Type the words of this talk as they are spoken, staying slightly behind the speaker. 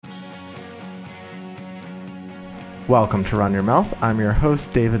Welcome to Run Your Mouth. I'm your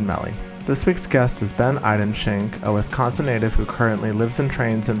host, David Melly. This week's guest is Ben Eidenschink, a Wisconsin native who currently lives and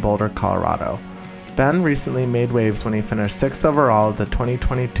trains in Boulder, Colorado. Ben recently made waves when he finished 6th overall at the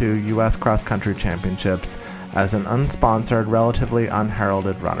 2022 U.S. Cross Country Championships as an unsponsored, relatively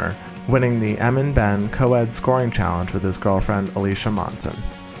unheralded runner, winning the M & Ben Co-Ed Scoring Challenge with his girlfriend, Alicia Monson.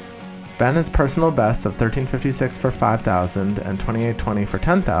 Ben has personal bests of 13:56 for 5,000 and 28:20 for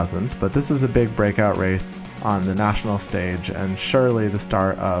 10,000, but this was a big breakout race on the national stage and surely the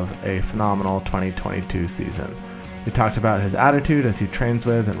start of a phenomenal 2022 season. We talked about his attitude as he trains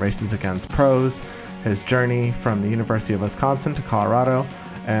with and races against pros, his journey from the University of Wisconsin to Colorado,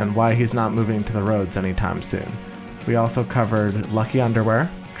 and why he's not moving to the roads anytime soon. We also covered lucky underwear,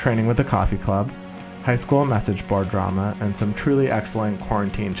 training with the coffee club, high school message board drama, and some truly excellent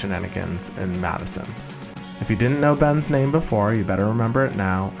quarantine shenanigans in Madison. If you didn't know Ben's name before, you better remember it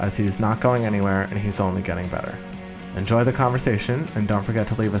now, as he's not going anywhere and he's only getting better. Enjoy the conversation, and don't forget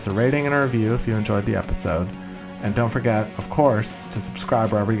to leave us a rating and a review if you enjoyed the episode. And don't forget, of course, to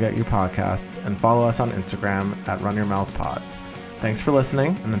subscribe wherever you get your podcasts and follow us on Instagram at RunYourMouthPod. Thanks for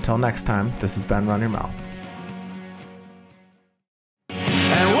listening, and until next time, this has been Run Your Mouth.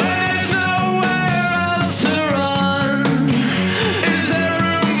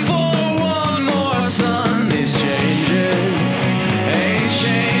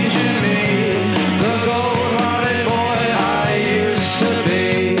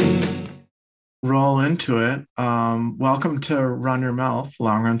 Roll into it. Welcome to Run Your Mouth,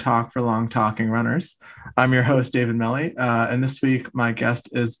 long run talk for long talking runners. I'm your host, David Melly, and this week my guest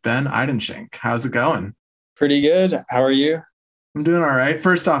is Ben Eidenschink. How's it going? Pretty good. How are you? I'm doing all right.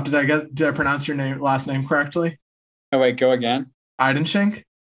 First off, did I pronounce your last name correctly? Oh wait, go again. Eidenschink?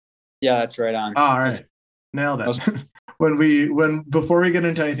 Yeah, that's right on. Oh, all right, nailed it. Before we get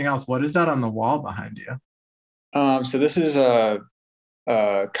into anything else, what is that on the wall behind you? So this is a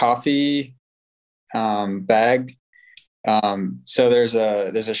coffee bag. So there's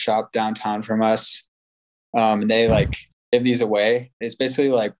a shop downtown from us, and they give these away. It's basically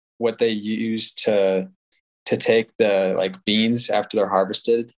like what they use to take the beans after they're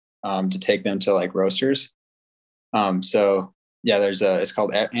harvested, to take them to roasters. So yeah, it's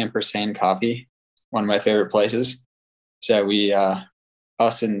called Ampersand Coffee, one of my favorite places. So we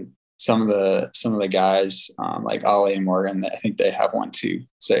us and some of the guys, like Ollie and Morgan, I think they have one too.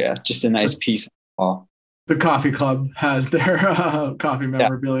 So yeah, just a nice piece of the wall. The coffee club has their coffee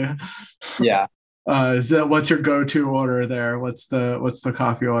memorabilia. Yeah. What's your go-to order there? What's the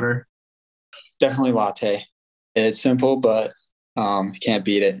coffee order? Definitely latte. It's simple, but you can't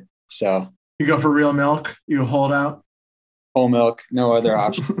beat it. So you go for real milk? You hold out? Whole milk, no other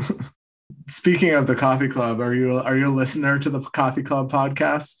option. Speaking of the coffee club, are you a listener to the Coffee Club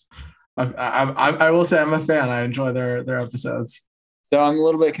podcast? I will say I'm a fan. I enjoy their episodes. So I'm a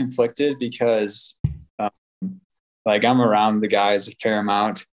little bit conflicted because I'm around the guys a fair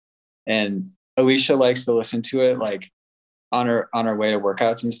amount, and Alicia likes to listen to it on her way to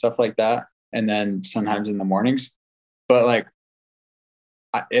workouts and stuff like that, and then sometimes in the mornings. But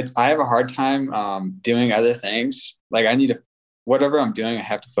I have a hard time doing other things. I need to, whatever I'm doing, I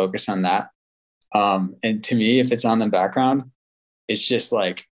have to focus on that. And to me, if it's on the background, it's just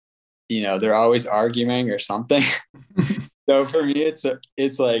they're always arguing or something. So for me, it's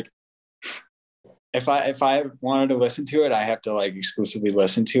if I wanted to listen to it, I have to exclusively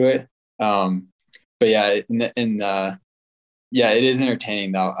listen to it. But yeah, yeah, it is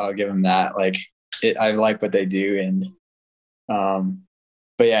entertaining though. I'll give them that. I like what they do. And,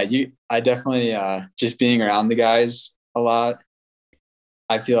 but yeah, I definitely, just being around the guys a lot,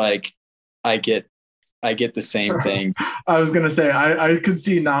 I feel like I get the same thing. I was going to say, I could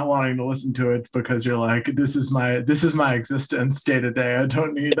see not wanting to listen to it because you're like, this is my existence day to day. I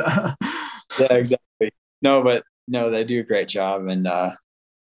don't need, Yeah, exactly. No, they do a great job, and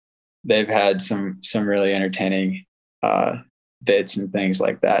they've had some really entertaining bits and things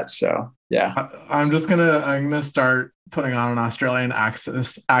like that. So yeah, I'm gonna start putting on an Australian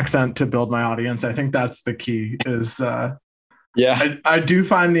accent to build my audience. I think that's the key. Is yeah, I do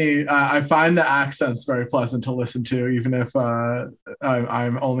find I find the accents very pleasant to listen to, even if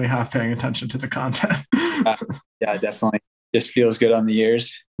I'm only half paying attention to the content. Yeah, definitely. Just feels good on the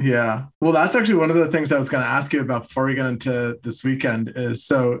ears. Yeah. Well, that's actually one of the things I was going to ask you about before we get into this weekend is,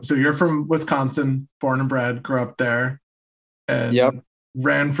 so you're from Wisconsin, born and bred, grew up there, and yep,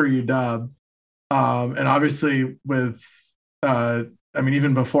 ran for UW. And obviously with,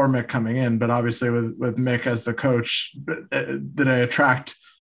 even before Mick coming in, but obviously with Mick as the coach, did I attract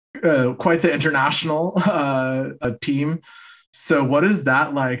quite the international team. So what is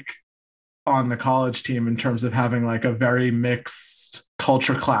that like on the college team in terms of having like a very mixed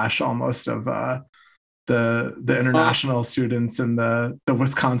culture clash almost of the international students and the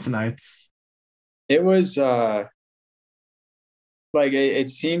Wisconsinites. It was like it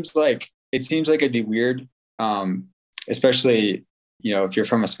seems like it'd be weird, especially if you're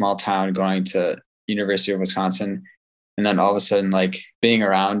from a small town going to University of Wisconsin, and then all of a sudden like being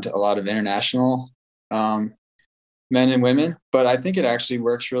around a lot of international men and women. But I think it actually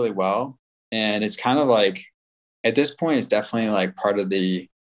works really well, and it's kind of like at this point it's definitely like part of the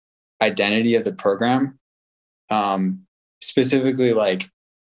identity of the program, specifically like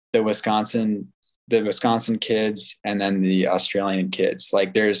the Wisconsin kids and then the Australian kids.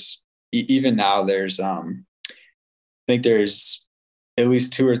 Like there's even now there's I think there's at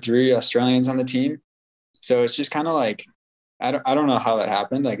least 2 or 3 Australians on the team. So it's just kind of like I don't know how that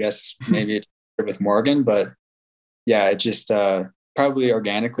happened. I guess maybe it with Morgan, but yeah, it just probably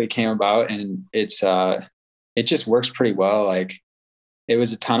organically came about, and it just works pretty well. Like it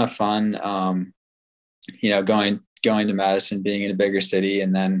was a ton of fun, going to Madison, being in a bigger city,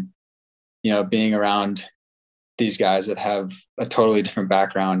 and then being around these guys that have a totally different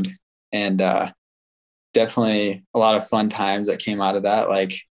background, and definitely a lot of fun times that came out of that.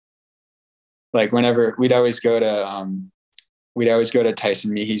 Like whenever we'd always go to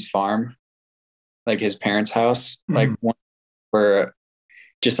Tyson Meehe's farm, like his parents' house, like for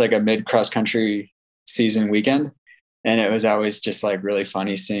just like a mid cross country season weekend. And it was always just like really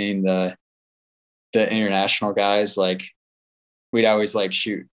funny seeing the international guys. Like we'd always like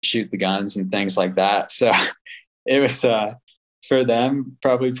shoot the guns and things like that. So it was for them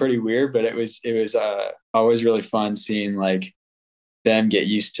probably pretty weird, but it was always really fun seeing like them get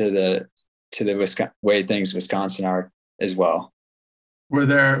used to the way things Wisconsin are as well. Were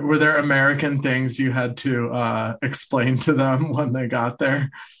there American things you had to explain to them when they got there?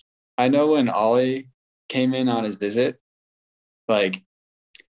 I know when Ollie came in on his visit, like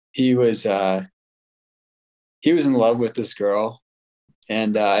he was in love with this girl,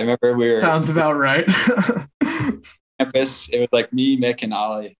 and I remember we were sounds about right. Campus. It was like me, Mick, and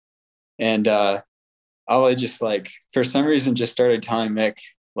Ollie, and Ollie just like for some reason just started telling Mick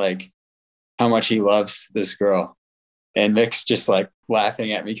like how much he loves this girl. And Mick's just like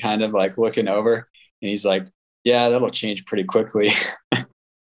laughing at me, kind of like looking over, and he's like, yeah, that'll change pretty quickly.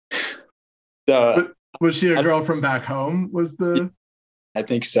 So was she a girl from back home? I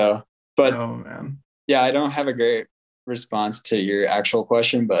think so. But oh man. Yeah, I don't have a great response to your actual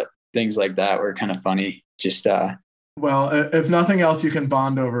question, but things like that were kind of funny. Just well, if nothing else, you can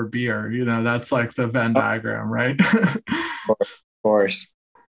bond over beer. That's like the Venn diagram, right? Of course.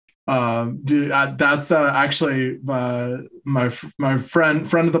 That's actually my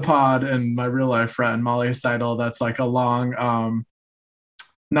friend of the pod and my real life friend Molly Seidel. That's like a long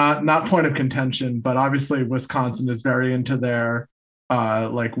not point of contention, but obviously Wisconsin is very into their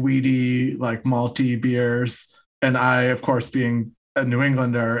like weedy, like malty beers, and I, of course, being a New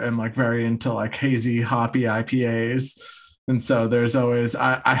Englander, am like very into like hazy, hoppy IPAs, and so there's always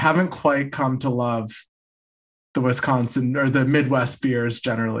I haven't quite come to love the Wisconsin or the Midwest beers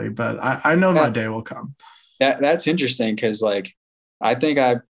generally, but I know my day will come. That's interesting because like I think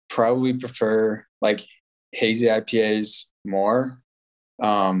I probably prefer like hazy IPAs more,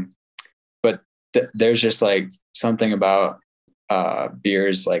 but there's just like something about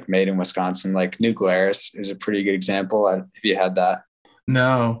beers like made in Wisconsin. Like New Glarus is a pretty good example. Have you had that?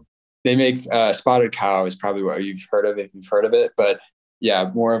 No. They make Spotted Cow is probably what you've heard of if you've heard of it, but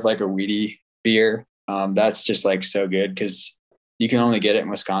yeah, more of like a weedy beer. That's just like so good because you can only get it in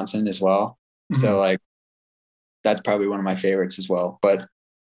Wisconsin as well. Mm-hmm. So like that's probably one of my favorites as well. But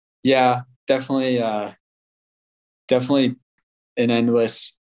yeah, definitely an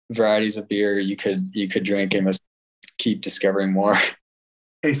endless varieties of beer you could drink and keep discovering more.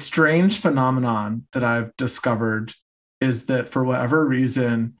 A strange phenomenon that I've discovered is that for whatever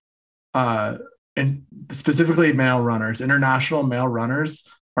reason, and specifically international male runners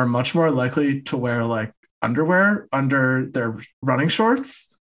are much more likely to wear like underwear under their running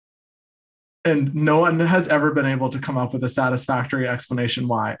shorts. And no one has ever been able to come up with a satisfactory explanation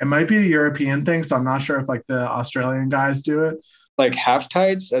why. It might be a European thing, so I'm not sure if like the Australian guys do it. Like half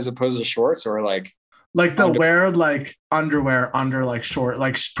tights as opposed to shorts, or like they'll wear like underwear under like short,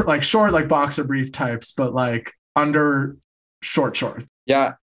 like short, like boxer brief types, but like under short shorts.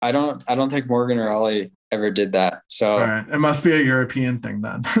 Yeah, I don't think Morgan or Ollie ever did that. So right. It must be a European thing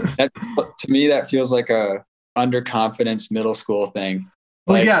then. To me, that feels like a underconfidence middle school thing.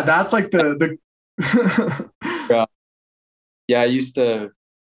 Well, like, yeah, that's like the yeah,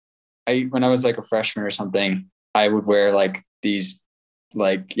 when I was like a freshman or something, I would wear like these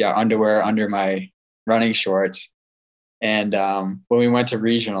like, yeah, underwear under my running shorts. And when we went to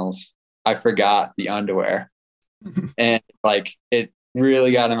regionals, I forgot the underwear, and like it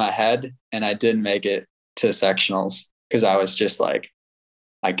really got in my head, and I didn't make it to sectionals because I was just like,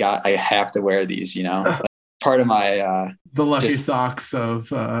 I have to wear these, like part of my the lucky socks of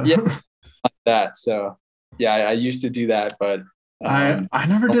yeah, like that. So yeah, I used to do that, but I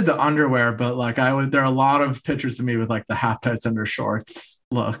never did the underwear, but like there are a lot of pictures of me with like the half tights under shorts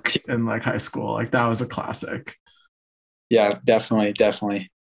look in like high school. Like that was a classic. Yeah, definitely.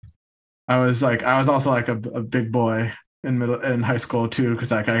 I was also like a big boy in high school too,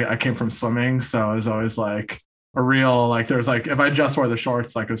 because like I came from swimming, so I was always like a real like there's like if I just wore the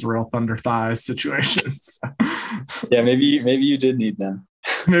shorts, like it was a real thunder thighs situations. Yeah, maybe you did need them.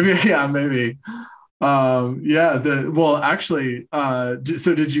 Maybe, yeah, maybe. Yeah, actually,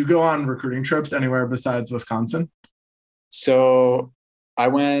 so did you go on recruiting trips anywhere besides Wisconsin? So I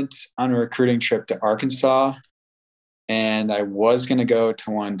went on a recruiting trip to Arkansas, and I was going to go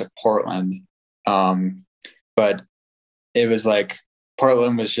to one to Portland. But it was like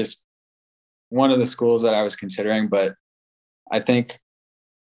Portland was just one of the schools that I was considering, but I think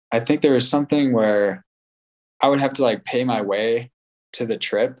there was something where I would have to like pay my way to the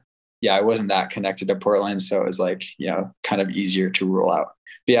trip. Yeah, I wasn't that connected to Portland, so it was like, kind of easier to rule out.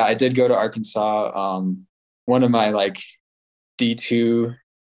 But yeah, I did go to Arkansas. One of my like D2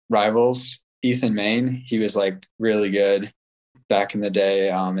 rivals, Ethan Main, he was like really good back in the day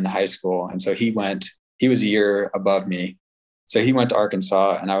in high school. And so he was a year above me. So he went to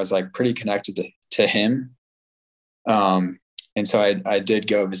Arkansas, and I was like pretty connected to him. And so I did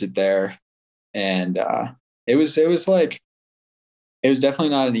go visit there, and it was definitely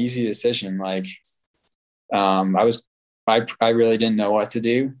not an easy decision. Like I really didn't know what to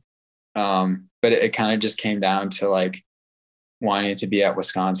do. But it kind of just came down to like wanting to be at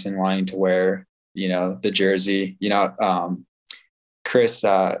Wisconsin, wanting to wear, the jersey, Chris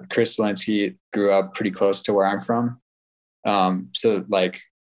Zelinsky grew up pretty close to where I'm from. So like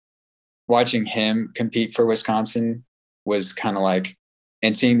watching him compete for Wisconsin was kind of like,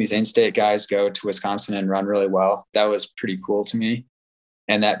 and seeing these in-state guys go to Wisconsin and run really well, that was pretty cool to me.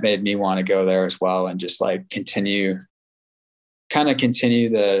 And that made me want to go there as well and just like continue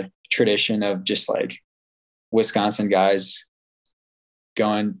the tradition of just like Wisconsin guys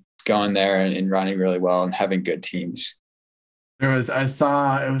going there and running really well and having good teams. I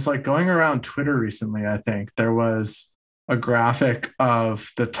saw it was like going around Twitter recently. I think there was a graphic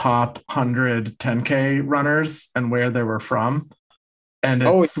of the top 100 10K runners and where they were from. And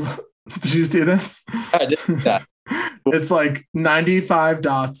it's, did you see this? I did that. It's like 95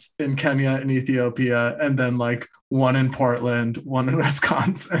 dots in Kenya and Ethiopia, and then like one in Portland, one in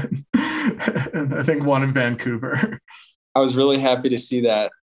Wisconsin, and I think one in Vancouver. I was really happy to see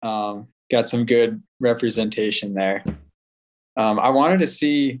that. Got some good representation there. I wanted to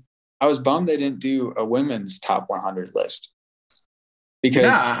see, I was bummed they didn't do a women's top 100 list. Because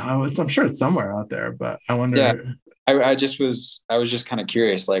yeah, I'm sure it's somewhere out there, but I wonder. Yeah, I was just kind of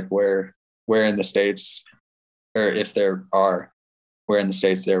curious, like where in the States, or if there are, where in the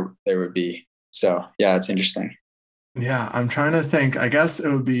States there would be. So yeah, it's interesting. Yeah, I'm trying to think. I guess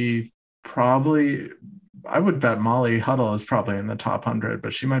it would be probably, I would bet Molly Huddle is probably in the top 100,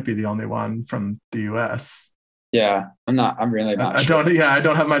 but she might be the only one from the US. Yeah, I'm really not sure. I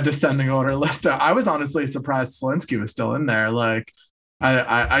don't have my descending order list out. I was honestly surprised Zelinsky was still in there. Like,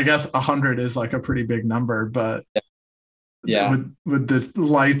 I guess 100 is like a pretty big number, but yeah, with the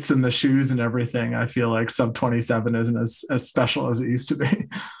lights and the shoes and everything, I feel like sub 27 isn't as special as it used to be.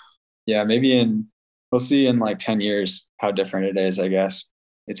 Yeah, maybe we'll see in like 10 years how different it is. I guess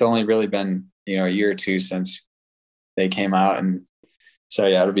it's only really been, a year or two since they came out, and so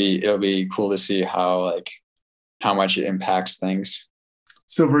yeah, it'll be cool to see how much it impacts things.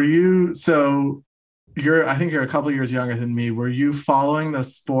 So I think you're a couple years younger than me. Were you following the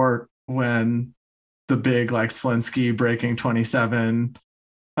sport when the big like Zelinsky breaking 27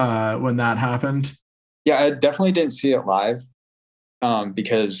 when that happened? Yeah, I definitely didn't see it live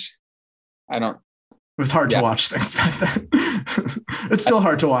because it was hard to watch things back then. It's still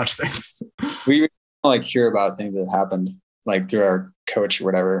hard to watch things. We like hear about things that happened like through our coach or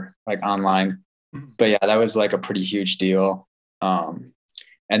whatever, like online. But yeah, that was like a pretty huge deal. And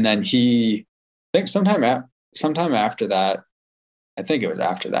then I think sometime after that, I think it was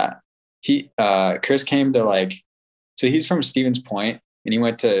after that, Chris came to so he's from Stevens Point, and he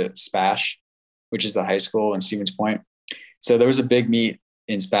went to Spash, which is the high school in Stevens Point. So there was a big meet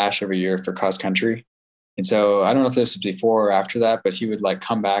in Spash every year for cross country. And so I don't know if this was before or after that, but he would like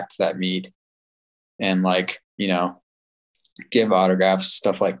come back to that meet and give autographs,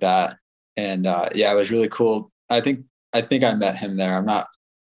 stuff like that. And yeah, it was really cool. I think I met him there. I'm not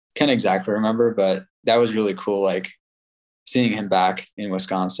can't exactly remember, but that was really cool. Like seeing him back in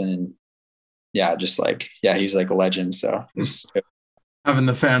Wisconsin, and yeah, just like he's like a legend. So having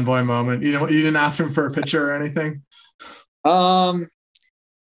the fanboy moment. You didn't ask him for a picture or anything. I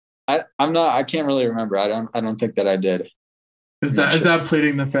can't really remember. I don't think that I did. Is that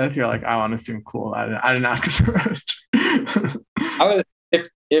pleading the fifth? You're like, I want to seem cool. I didn't ask him for a picture. I would,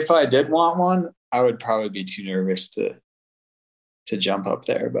 if I did want one, I would probably be too nervous to jump up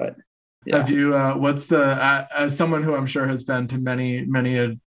there. But yeah. Have you? What's the as someone who I'm sure has been to many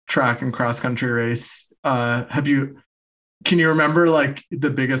a track and cross country race? Have you? Can you remember like the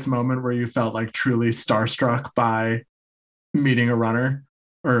biggest moment where you felt like truly starstruck by meeting a runner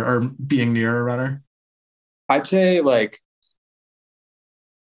or being near a runner? I'd say like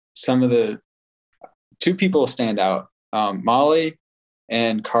some of the two people stand out, Molly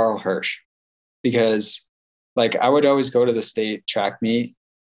and Carl Hirsch, because like I would always go to the state track meet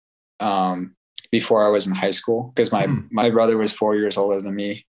before I was in high school, because my brother was 4 years older than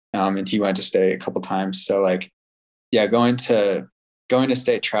me, and he went to state a couple times. So like, yeah, going to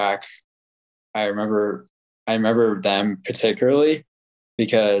state track, I remember them particularly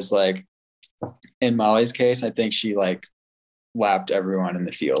because like in Molly's case, I think she like lapped everyone in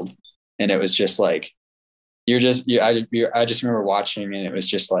the field, and it was just like I just remember watching, and it was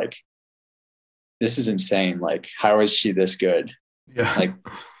just like, this is insane. Like, how is she this good? Yeah. Like,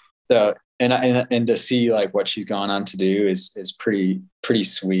 so, and to see like what she's gone on to do is pretty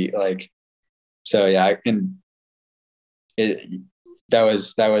sweet. Like, so yeah, that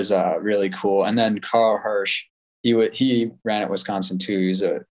was really cool. And then Carl Hirsch, he ran at Wisconsin too. He was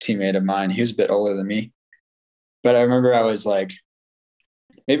a teammate of mine. He was a bit older than me, but I remember I was like,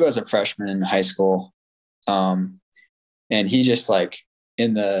 maybe I was a freshman in high school. And he just like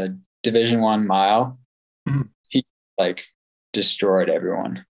in the Division I mile, he like destroyed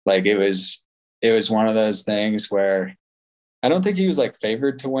everyone. Like it was one of those things where I don't think he was like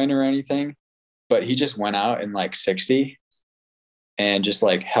favored to win or anything, but he just went out in like 60 and just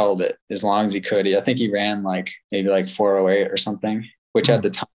like held it as long as he could. I think he ran like maybe like 4:08 or something, which at the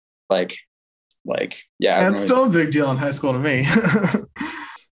time, like yeah. That's still a big deal in high school to me.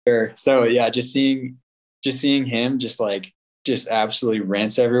 Sure. So yeah, just seeing him just absolutely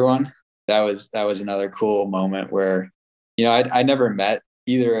rinse everyone. That was another cool moment where, I never met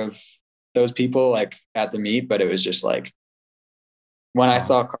either of those people like at the meet, but it was just like when I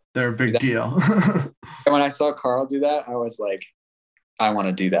saw Carl, they're a big deal. When I saw Carl do that, I was like, I want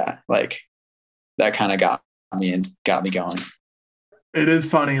to do that. Like that kind of got me going. It is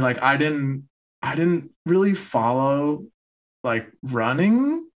funny. Like I didn't really follow like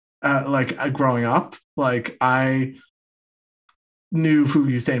running growing up. Like I knew who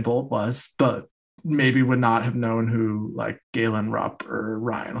Usain Bolt was, but maybe would not have known who like Galen Rupp or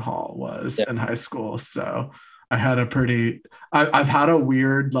Ryan Hall was in high school. So I had I've had a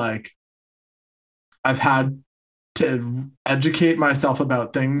weird, like, I've had to educate myself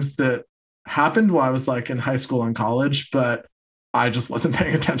about things that happened while I was like in high school and college, but I just wasn't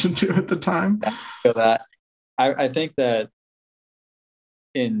paying attention to at the time. I feel that. I think that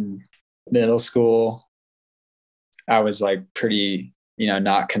in middle school, I was like pretty,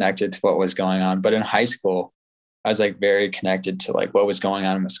 not connected to what was going on. But in high school, I was like very connected to like what was going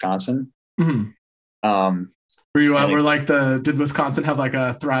on in Wisconsin. Mm-hmm. Did Wisconsin have like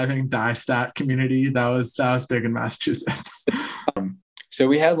a thriving die-stat community? That was big in Massachusetts. So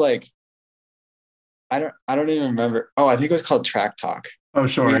we had like, I don't even remember. Oh, I think it was called Track Talk. Oh,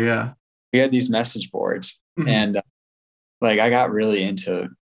 sure. Yeah. We had these message boards, and like I got really into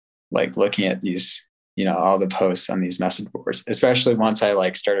like looking at these, all the posts on these message boards, especially once I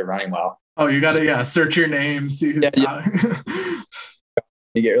like started running well. Oh, you got to search your name, see who's talking.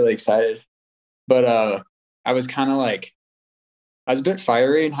 You get really excited. But I was kind of like, I was a bit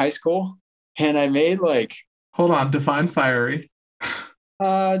fiery in high school, and I made like, hold on, define fiery.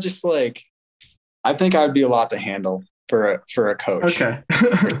 Just like, I think I would be a lot to handle for a coach. Okay.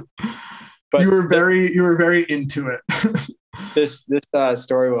 But you were very into it. This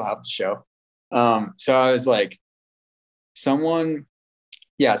story will help to show. So I was like, so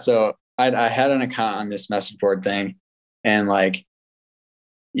I had an account on this message board thing, and like,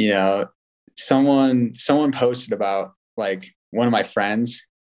 someone posted about like one of my friends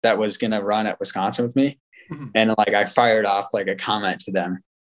that was going to run at Wisconsin with me. And like, I fired off like a comment to them,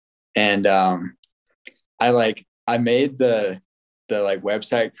 and I made the like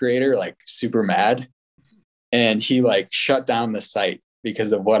website creator like super mad, and he like shut down the site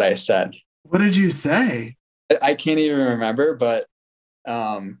because of what I said. What did you say? I can't even remember, but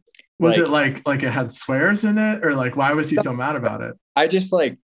Was it like it had swears in it, or like why was he so mad about it? I just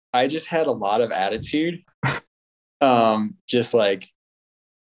had a lot of attitude. Just like,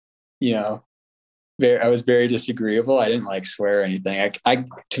 you know, I was very disagreeable. I didn't like swear or anything. I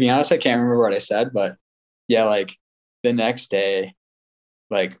to be honest, I can't remember what I said, but yeah, like the next day,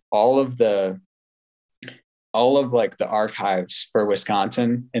 like all of like the archives for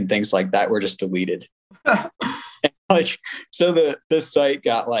Wisconsin and things like that were just deleted. Like, so the site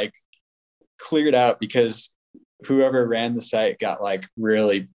got like cleared out because whoever ran the site got like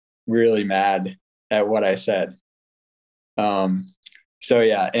really, really mad at what I said. So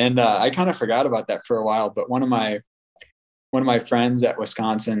yeah, and I kind of forgot about that for a while, but one of my friends at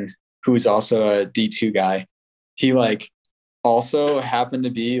Wisconsin, who's also a D2 guy, he like also happened to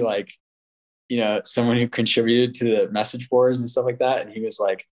be like, someone who contributed to the message boards and stuff like that. And he was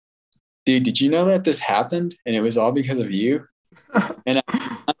like, dude, did you know that this happened? And it was all because of you. And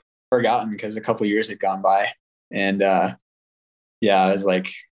I forgotten because a couple of years had gone by. And yeah, I was like,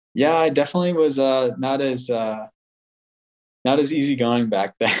 yeah, I definitely was not as easygoing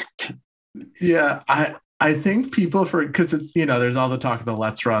back then. Yeah, I think people because it's there's all the talk of the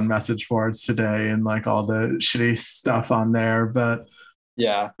Let's Run message boards today and like all the shitty stuff on there, but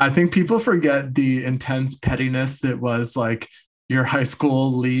yeah, I think people forget the intense pettiness that was like your high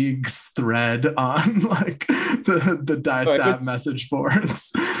school league's thread on like the Die message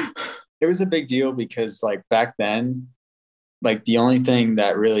boards. It was a big deal because like back then, like the only thing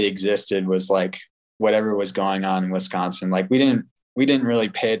that really existed was like whatever was going on in Wisconsin. Like we didn't really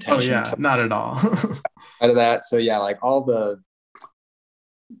pay attention. Oh yeah, not at all. Out of that, so yeah, like all the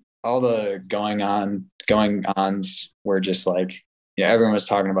going ons were just like, yeah, everyone was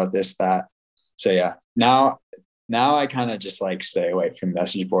talking about this, that. So yeah, now I kind of just like stay away from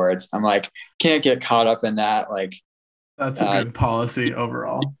message boards. I'm like, can't get caught up in that. Like that's a good policy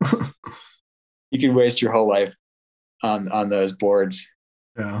overall. You could waste your whole life on those boards.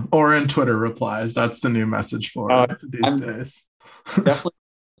 Yeah, or in Twitter replies. That's the new message board these days. Definitely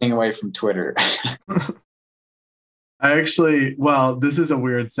staying away from Twitter. I actually, well, this is a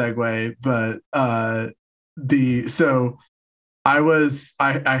weird segue, but I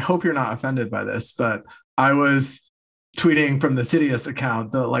hope you're not offended by this, but I was tweeting from the Sidious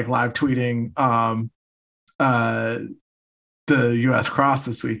account, the like live tweeting the US Cross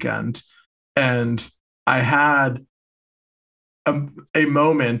this weekend. And I had a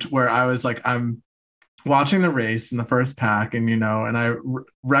moment where I was like, I'm watching the race in the first pack, and and I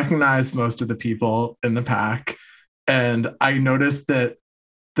recognized most of the people in the pack, and I noticed that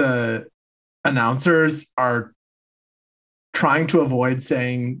the announcers are trying to avoid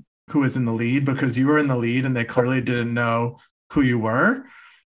saying who is in the lead because you were in the lead and they clearly didn't know who you were.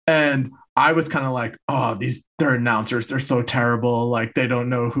 And I was kind of like, oh, they're announcers, they're so terrible, like they don't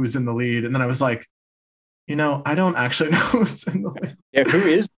know who's in the lead. And then I was like, I don't actually know who's in the lead. Yeah,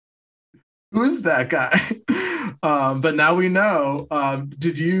 who is that guy? But now we know.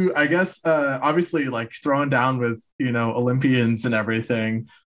 Did you, I guess, obviously like throwing down with, Olympians and everything.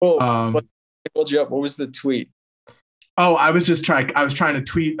 Well, I hold you up. What was the tweet? Oh, I was trying to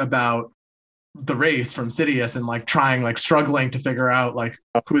tweet about the race from Sidious and like struggling to figure out like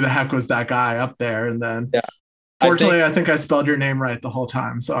who the heck was that guy up there. And then fortunately, I think I spelled your name right the whole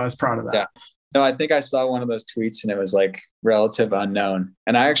time. So I was proud of that. Yeah. No, I think I saw one of those tweets and it was like relative unknown.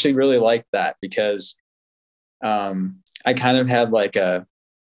 And I actually really liked that because I kind of had like I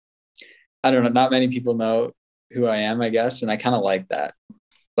don't know, not many people know who I am, I guess. And I kind of like that.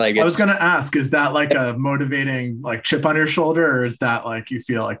 Like I was going to ask, is that like a motivating like chip on your shoulder, or is that like you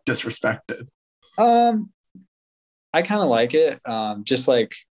feel like disrespected? I kind of like it. Just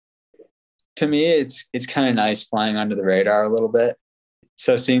like, to me, it's kind of nice flying under the radar a little bit.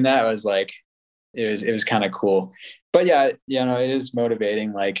 So seeing that was like, it was kind of cool. But yeah, it is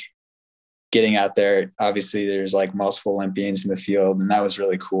motivating, like getting out there. Obviously there's like multiple Olympians in the field, and that was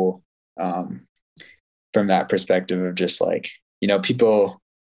really cool. From that perspective of just like, people,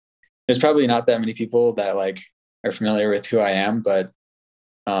 there's probably not that many people that like are familiar with who I am, but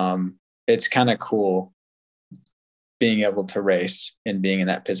it's kind of cool being able to race and being in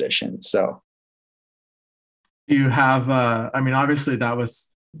that position. So you have, I mean, obviously that was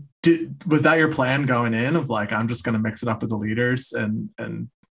that your plan going in of like, I'm just going to mix it up with the leaders and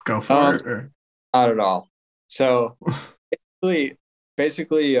go for it? Or? Not at all. So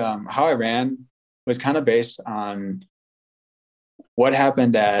basically how I ran was kind of based on what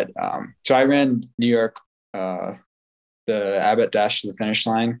happened at, so I ran New York, the Abbott Dash to the Finish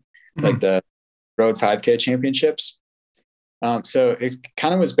Line, like the Road 5K championships. So it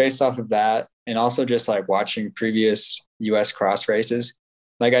kind of was based off of that, and also just like watching previous US cross races.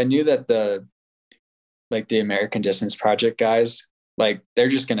 Like I knew that the American Distance Project guys, like they're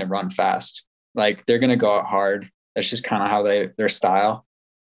just going to run fast. Like they're going to go out hard. That's just kind of how their style.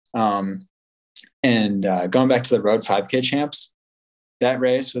 And going back to the Road 5K champs, that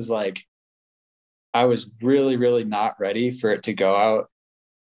race was like, I was really, really not ready for it to go out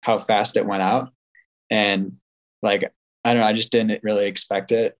how fast it went out. And like, I don't know, I just didn't really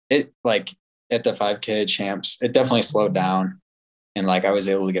expect it. It like at the 5K champs, it definitely slowed down and like I was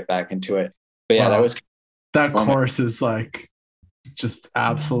able to get back into it. But yeah, Wow. that was that course is like just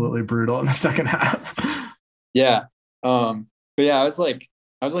absolutely brutal in the second half. Yeah. But yeah, I was like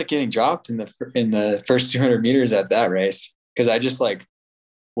getting dropped in the first 200 meters at that race because I just like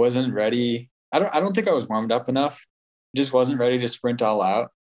wasn't ready. I don't think I was warmed up enough. Just wasn't ready to sprint all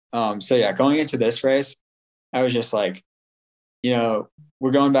out. So yeah, going into this race, I was just like,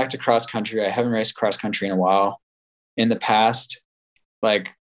 we're going back to cross country. I haven't raced cross country in a while. In the past, like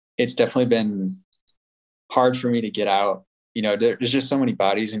it's definitely been hard for me to get out. There's just so many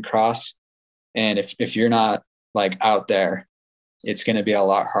bodies in cross. And if you're not like out there, it's going to be a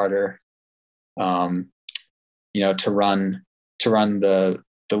lot harder, to run the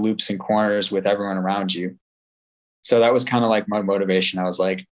loops and corners with everyone around you. So that was kind of like my motivation. I was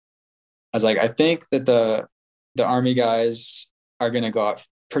like, I think that the Army guys are going to go out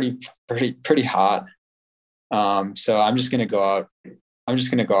pretty hot. So I'm just going to go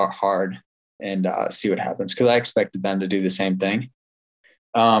out hard and see what happens. Cause I expected them to do the same thing.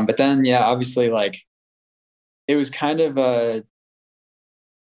 But then, yeah, obviously like it was kind of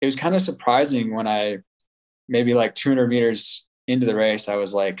surprising when I maybe like 200 meters into the race, I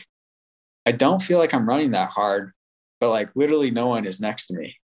was like, I don't feel like I'm running that hard, but like literally no one is next to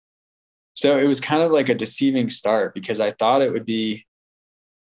me. So it was kind of like a deceiving start because I thought the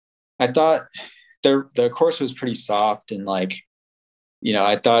course was pretty soft and like,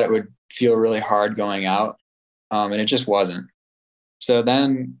 I thought it would feel really hard going out. And it just wasn't. So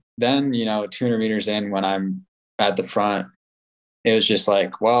then, 200 meters in when I'm at the front, it was just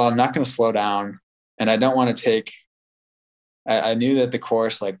like, well, I'm not going to slow down and I don't want to take, I knew that the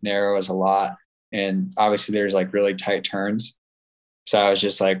course like narrows a lot and obviously there's like really tight turns. So I was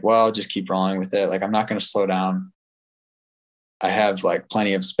just like, well, I'll just keep rolling with it. Like, I'm not going to slow down. I have like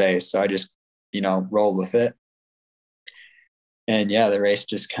plenty of space. So I just, rolled with it. And yeah, the race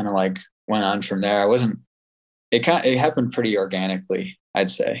just kind of like went on from there. It happened pretty organically, I'd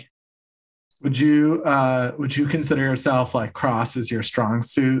say. Would you consider yourself like cross is your strong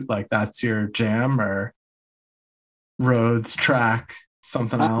suit? Like that's your jam, or roads, track,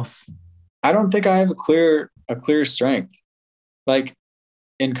 something else? I don't think I have a clear strength. Like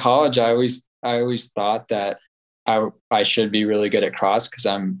in college, I always thought that I should be really good at cross because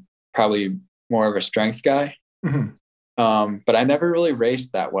I'm probably more of a strength guy. Mm-hmm. But I never really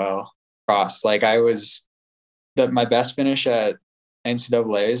raced that well cross. Like my best finish at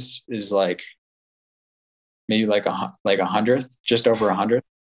NCAA's is like maybe like a 100th, just over 100th.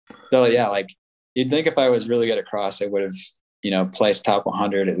 So yeah, like you'd think if I was really good at cross, I would have, placed top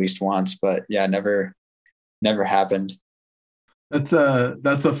 100 at least once, but yeah, never happened. That's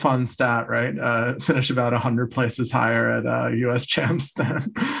a fun stat, right? Finish about 100 places higher at US champs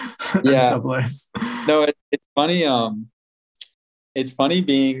than Yeah. NCAA's. No, it's funny. It's funny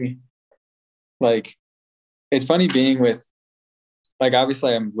being like, it's funny being with, like,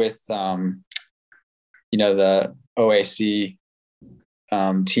 obviously I'm with, the OAC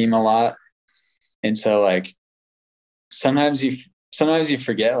team a lot. And so like, sometimes you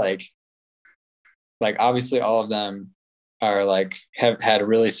forget, like obviously all of them are like, have had a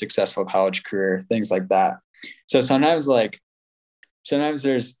really successful college career, things like that. So sometimes I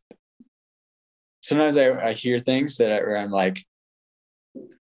hear things where I'm like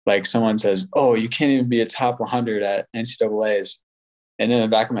someone says, oh, you can't even be a top 100 at NCAA's. And in the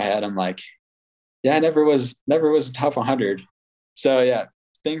back of my head, I'm like, yeah, I never was a top 100. So yeah,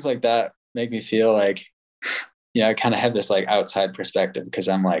 things like that make me feel like, I kind of have this like outside perspective because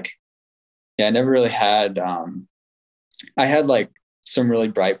I'm like, yeah, I never really had, I had like some really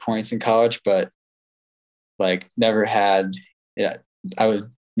bright points in college, but like never had,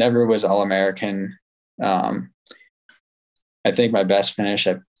 never was All-American. I think my best finish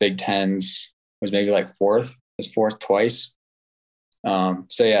at Big Tens was maybe like fourth. I was fourth twice.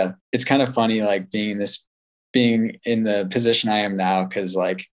 So yeah, it's kind of funny, like being in the position I am now. Cause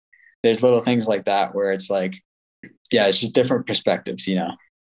like, there's little things like that where it's like, yeah, it's just different perspectives,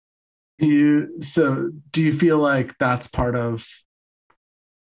 So do you feel like that's part of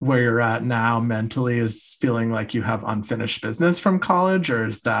where you're at now mentally is feeling like you have unfinished business from college, or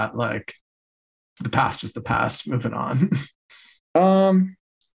is that like the past is the past, moving on?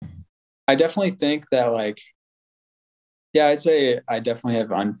 I definitely think that like, yeah, I'd say I definitely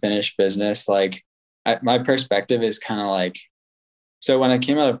have unfinished business. Like my perspective is kind of like, so when I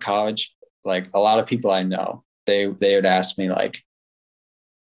came out of college, like a lot of people I know, they would ask me like,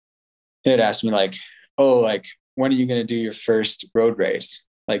 oh, like, when are you going to do your first road race?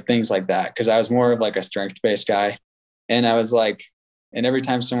 Like things like that. Cause I was more of like a strength based guy. And I was like, and every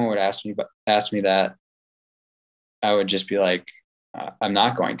time someone would ask me that, I would just be like, I'm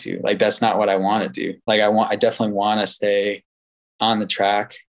not going to. Like, that's not what I want to do. Like, I definitely want to stay on the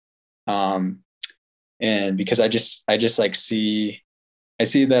track. And because I just like I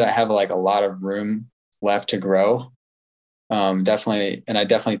see that I have like a lot of room left to grow. Definitely. And I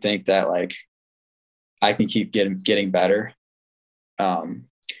definitely think that like I can keep getting better.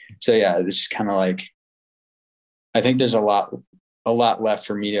 So yeah, it's just kind of like, I think there's a lot left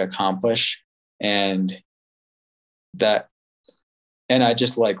for me to accomplish, and that, and I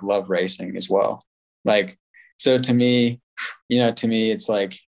just like love racing as well. Like, so to me, it's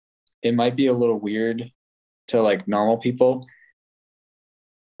like, it might be a little weird to like normal people.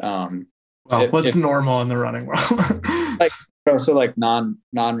 Well, what's normal in the running world? Like, so like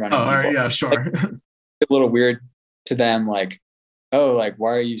non-running people. All right, yeah, sure. Like, a little weird to them, like, oh, like,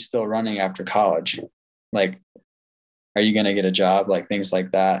 why are you still running after college? Like, are you going to get a job? Like things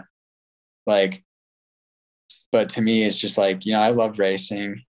like that. Like, but to me, it's just like, I love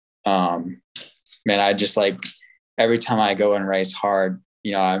racing. Man, I just like, every time I go and race hard,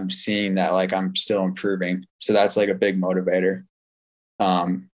 I'm seeing that like I'm still improving. So that's like a big motivator.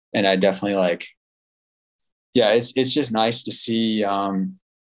 And I definitely like, yeah, it's just nice to see,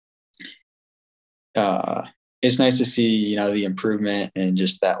 it's nice to see, the improvement, and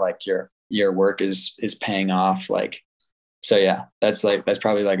just that like your work is paying off. Like, so yeah, that's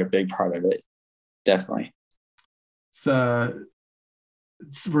probably like a big part of it. Definitely.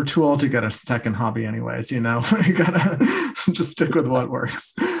 We're too old to get a second hobby anyways, you gotta just stick with what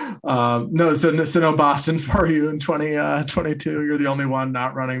works. No, so no Boston for you in 2022. You're the only one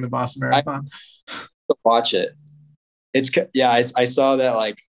not running the Boston Marathon. I watch it. I saw that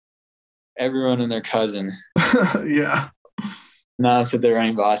like everyone and their cousin. Yeah. Now that they're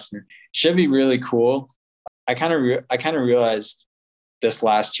running Boston, should be really cool. I kind of realized this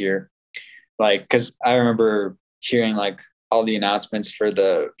last year, like, because I remember hearing like all the announcements for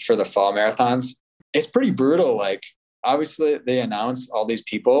the fall marathons. It's pretty brutal. Like, obviously they announce all these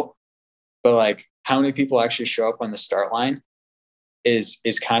people, but like how many people actually show up on the start line is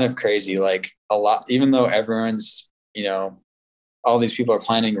kind of crazy. Like a lot, even though everyone's, all these people are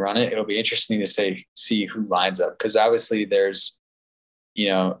planning to run it, it'll be interesting to see who lines up. Cause obviously there's,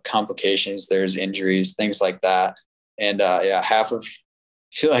 complications, there's injuries, things like that. And yeah, I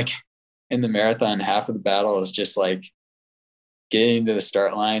feel like in the marathon, half of the battle is just like getting to the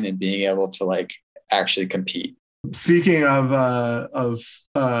start line and being able to like actually compete. Speaking of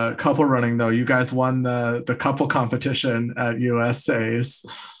couple running, though, you guys won the couple competition at USA's.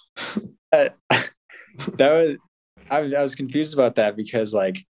 I was confused about that, because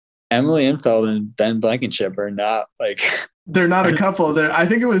like Emily Infeld and Ben Blankenship are not like, they're not a couple. I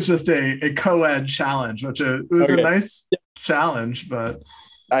think it was just a co-ed challenge, which it was a nice challenge. But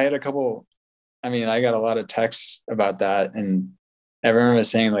I got a lot of texts about that, and everyone was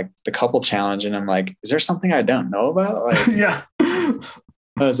saying like the couple challenge, and I'm like, is there something I don't know about? Like, yeah. I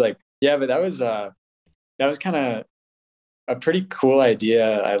was like, yeah, but that was kind of a pretty cool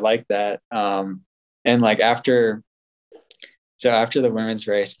idea. I like that. And like after the women's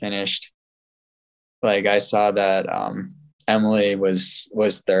race finished, like I saw that Emily was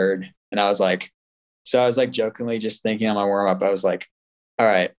third, and I was like jokingly just thinking on my warm up, I was like, all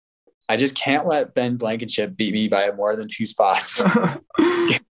right, I just can't let Ben Blankenship beat me by more than 2 spots.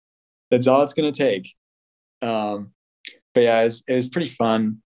 That's all it's going to take. But yeah, it was pretty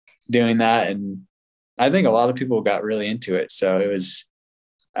fun doing that. And I think a lot of people got really into it. So it was,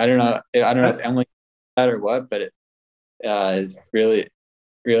 I don't know if Emily that or what, but it's really,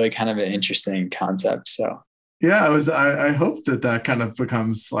 really kind of an interesting concept. So yeah, I hope that kind of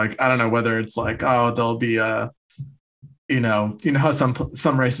becomes like, I don't know whether it's like, oh, there'll be how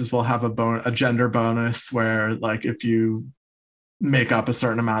some races will have a gender bonus where like if you make up a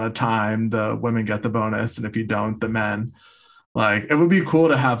certain amount of time, the women get the bonus, and if you don't, the men. Like, it would be cool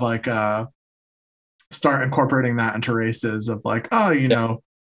to have like start incorporating that into races of like, oh,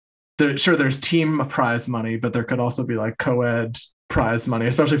 there's team prize money, but there could also be like co-ed prize money,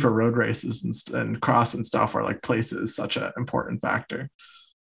 especially for road races and cross and stuff, where like place is such an important factor.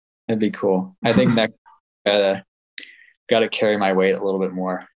 That'd be cool. I think next gotta carry my weight a little bit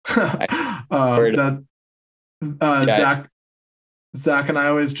more. I heard, That yeah, Zach and I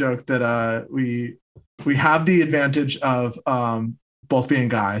always joke that we have the advantage of both being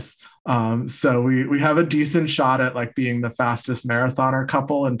guys. So we have a decent shot at like being the fastest marathoner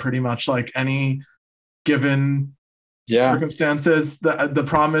couple in pretty much like any given yeah, circumstances. The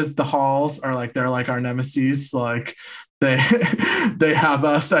problem is the halls are like they're like our nemesis. Like they they have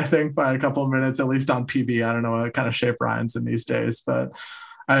us, I think, by a couple of minutes, at least on PB. I don't know what kind of shape Ryan's in these days, but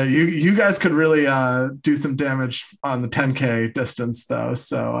you guys could really do some damage on the 10K distance though.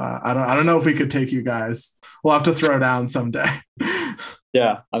 So I don't know if we could take you guys. We'll have to throw down someday.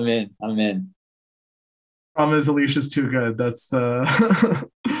 yeah. I'm in. I'm in. Problem is Alicia's too good. That's the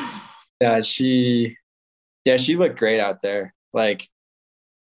Yeah, she looked great out there. Like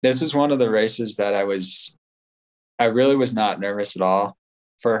this was one of the races that I really was not nervous at all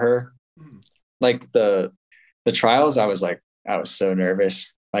for her. Like the trials, I was so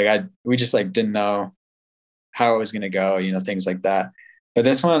nervous. Like we just like didn't know how it was gonna go, things like that. But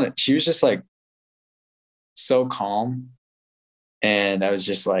this one, she was just like so calm, and I was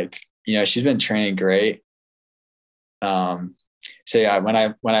just like, she's been training great. So yeah, when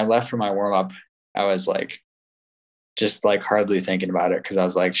I left for my warm up, I was like, just like hardly thinking about it because I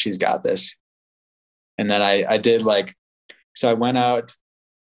was like, she's got this. And then I did like, so I went out,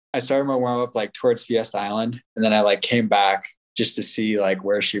 I started my warm up like towards Fiesta Island, and then I like came back just to see like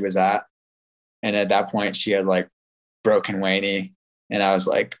where she was at. And at that point, she had like broken Wayne, and I was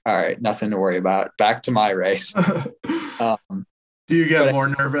like, all right, nothing to worry about. Back to my race. Do you get more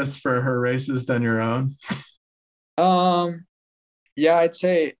nervous for her races than your own? Yeah, I'd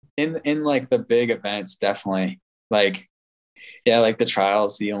say in like the big events, definitely. Like, yeah, like the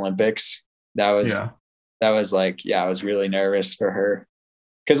trials, the Olympics. That was like, yeah, I was really nervous for her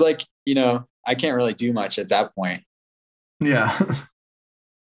because like I can't really do much at that point. Yeah.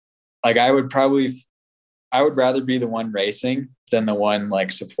 Like I would rather be the one racing than the one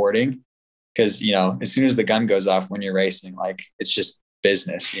like supporting, because as soon as the gun goes off when you're racing, like it's just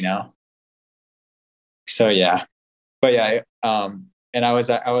business. So yeah, but yeah, and I was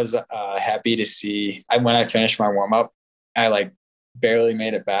happy to see. When I finished my warm up, I like barely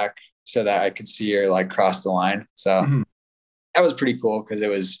made it back so that I could see her like cross the line. So that was pretty cool because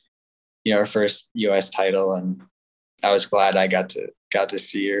it was her first U.S. title, and I was glad I got to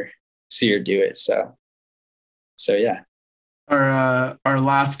see her do it. So yeah. Our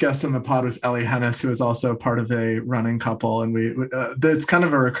last guest on the pod was Ellie Hennis, who is also part of a running couple, and it's kind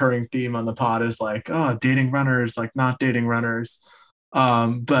of a recurring theme on the pod is like, oh, dating runners, like not dating runners.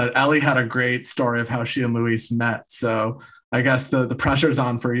 But Ellie had a great story of how she and Luis met. So I guess the pressure's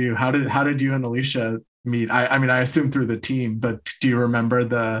on for you. How did you and Alicia meet? I mean, I assume through the team, but do you remember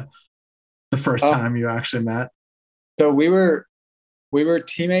the first time you actually met? So we were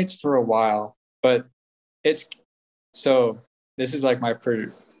teammates for a while, but this is like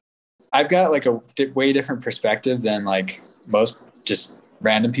I've got like a way different perspective than like most just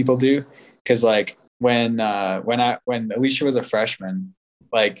random people do. Cause like when Alicia was a freshman,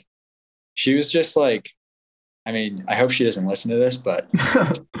 like she was just like, I mean, I hope she doesn't listen to this, but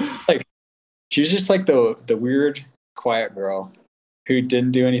like she was just like the weird, quiet girl who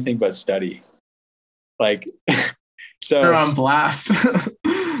didn't do anything but study. Like, so you're on blast.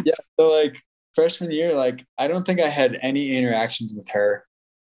 Yeah. So like freshman year, like I don't think I had any interactions with her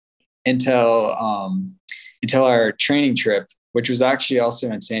until our training trip, which was actually also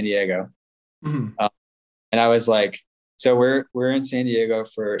in San Diego. And I was like, so we're in San Diego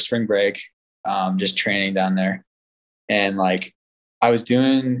for spring break, just training down there. And like I was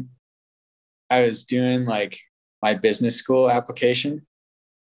doing like my business school application,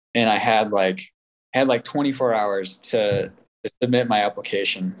 and I had like 24 hours to submit my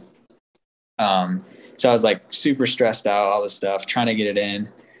application. So I was like super stressed out, all this stuff, trying to get it in.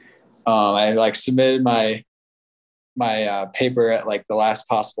 I like submitted my paper at like the last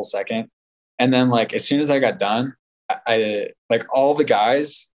possible second. And then like, as soon as I got done, I like all the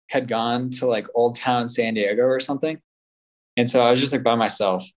guys had gone to like Old Town San Diego or something. And so I was just like by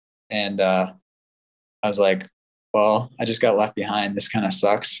myself, and I was like, well, I just got left behind. This kind of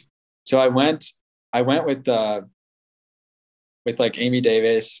sucks. So I went with like Amy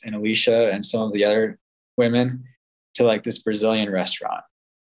Davis and Alicia and some of the other women to like this Brazilian restaurant.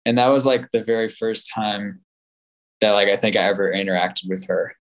 And that was like the very first time that like I think I ever interacted with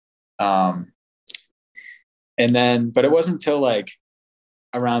her. And then, but it wasn't until like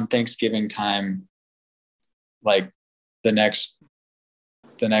around Thanksgiving time, like the next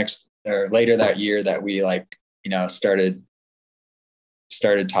or later that year, that we like, started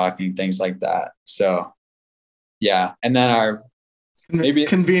started talking, things like that. So yeah. And then maybe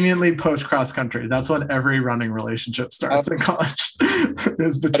conveniently post cross country. That's when every running relationship starts in college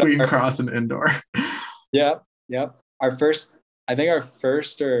is between cross and indoor. Yep. Our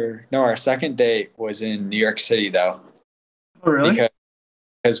second date was in New York City though. Oh, really?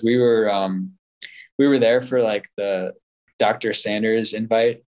 Because we were there for like the Dr. Sanders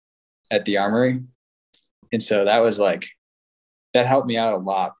invite at the Armory. And so that was like, that helped me out a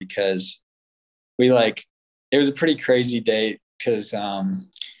lot because it was a pretty crazy date because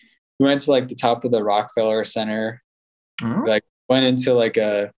we went to like the top of the Rockefeller Center, like went into like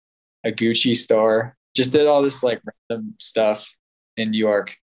a Gucci store, just did all this like random stuff in New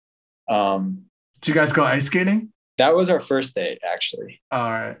York. Did you guys go ice skating? That was our first date, actually.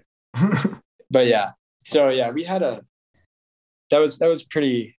 All right. But yeah, so yeah, that was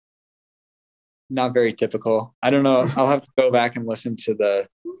pretty not very typical. I don't know. I'll have to go back and listen to the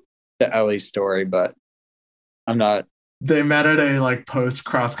Ellie story, but I'm not. They met at a like post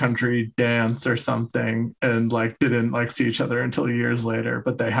cross country dance or something and like didn't like see each other until years later,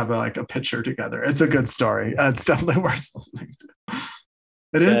 but they have like a picture together. It's a good story. It's definitely worth listening to.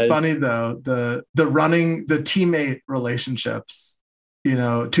 It is funny though, the teammate relationships. You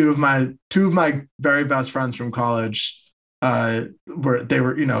know, two of my very best friends from college they're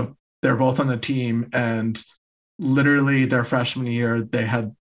both on the team, and literally their freshman year they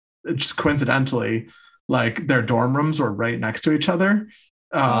had just coincidentally like their dorm rooms were right next to each other.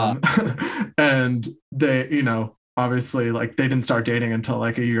 And they, obviously like they didn't start dating until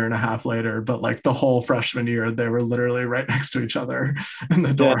like a year and a half later, but like the whole freshman year they were literally right next to each other in the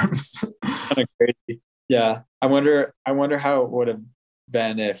dorms. Kind of crazy. Yeah. I wonder how it would have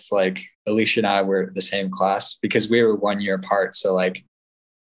been if like Alicia and I were the same class, because we were 1 year apart. So like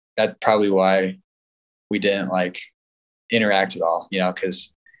that's probably why we didn't like interact at all,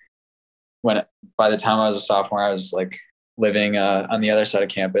 because by the time I was a sophomore, I was like living on the other side of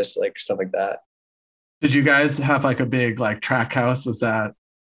campus, like stuff like that. Did you guys have like a big like track house? Was that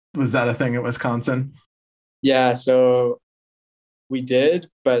a thing at Wisconsin? Yeah, so we did,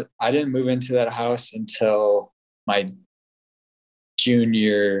 but I didn't move into that house until my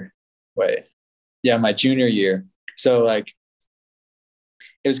junior year. So like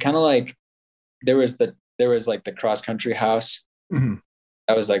it was kind of like there was like the cross country house. Mm-hmm.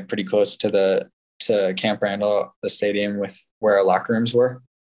 That was like pretty close to Camp Randall, the stadium where our locker rooms were.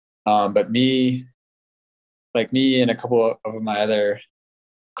 But me and a couple of my other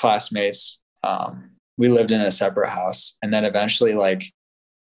classmates, we lived in a separate house. And then eventually,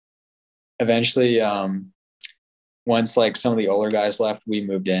 once like some of the older guys left, we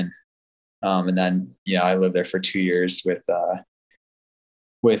moved in. And then, I lived there for 2 years with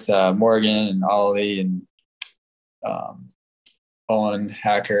Morgan and Ollie and Owen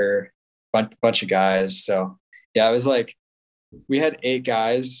Hacker, bunch of guys. So yeah, it was like we had 8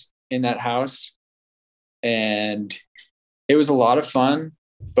 guys in that house, and it was a lot of fun,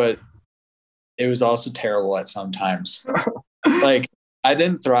 but it was also terrible at some times. Like I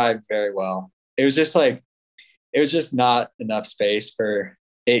didn't thrive very well. It was just not enough space for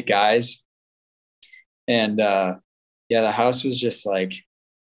 8 guys. And the house was just like,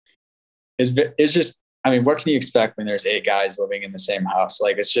 it's just, I mean, what can you expect when there's 8 guys living in the same house?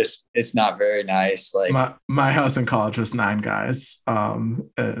 Like, it's not very nice. Like my house in college was 9 guys.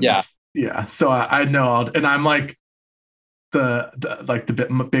 Yeah. So I know, and I'm like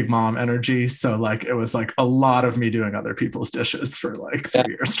the big mom energy. So like, it was like a lot of me doing other people's dishes for like 3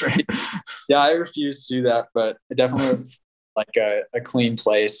 years straight. Yeah. I refuse to do that, but definitely like a clean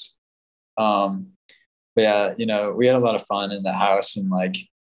place. But yeah, we had a lot of fun in the house, and like,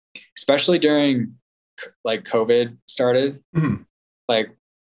 especially during like COVID started, mm-hmm. like,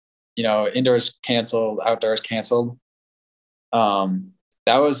 indoors canceled, outdoors canceled.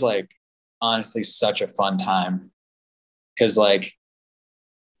 That was like honestly such a fun time. Cause like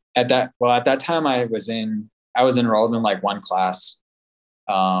at that time I was enrolled in like one class.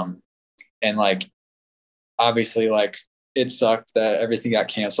 And like, obviously like it sucked that everything got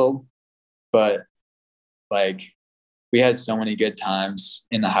canceled, but like we had so many good times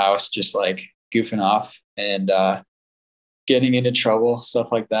in the house, just like goofing off and getting into trouble, stuff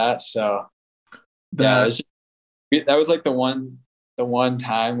like that. So that was like the one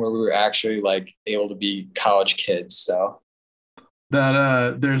time where we were actually like able to be college kids. So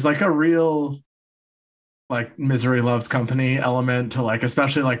that there's like a real like misery loves company element to like,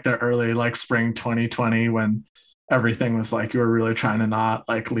 especially like the early like spring 2020 when everything was like you were really trying to not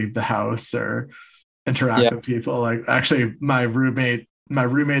like leave the house or interact with people. Like actually my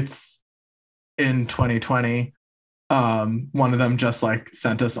roommates in 2020, One of them just like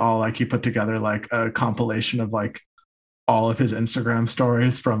sent us all, like he put together like a compilation of like all of his Instagram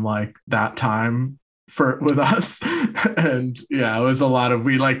stories from like that time for with us. And yeah, it was a lot of,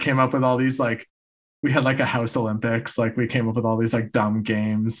 we like came up with all these like, we had like a house Olympics, like we came up with all these like dumb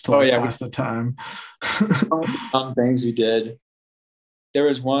games to Oh like yeah, pass the time. some things we did. There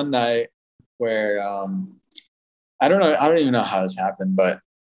was one night where I don't even know how this happened, but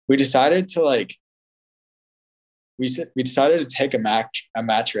we decided to like we decided to take a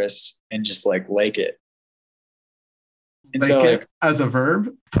mattress and just like lake it. And Lake so it like as a verb,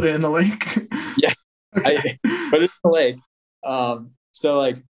 put it in the lake. yeah, Okay. I put it in the lake. So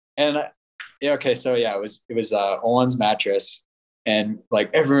like and yeah, okay, so yeah, it was Owen's mattress, and like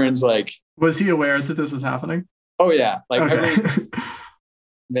everyone's like, Was he aware that this was happening? oh yeah, like Okay.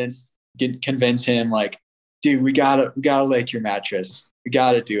 everyone's convince him like, dude, we gotta lake your mattress, we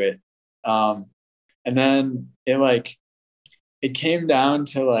gotta do it. And then it came down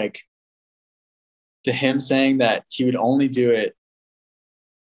to like to him saying that he would only do it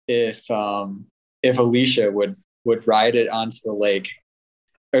if Alicia would ride it onto the lake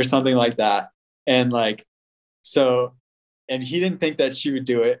or something like that. And like so and he didn't think that she would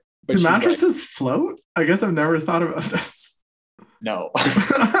do it, Do but she's like, mattresses float? I guess I've never thought about this. no.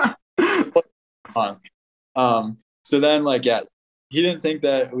 So then like yeah, he didn't think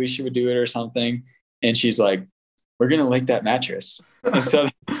that Alicia would do it or something. And she's like, we're gonna lake that mattress. And so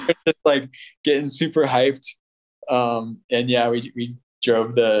just like getting super hyped. And yeah, we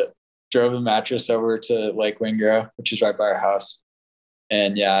drove the mattress over to Lake Wingra, which is right by our house.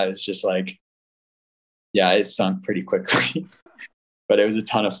 And yeah, it was just like, yeah, it sunk pretty quickly, but it was a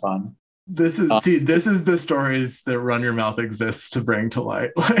ton of fun. This is the stories that Run Your Mouth exists to bring to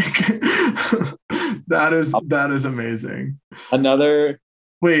light. Like that is amazing. Another,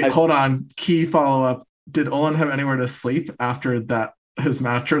 Wait, hold on. Key follow up. Did Olin have anywhere to sleep after that his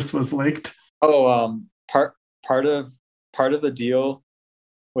mattress was leaked? part of the deal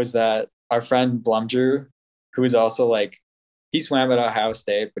was that our friend Blumdrew, who was also like, he swam at Ohio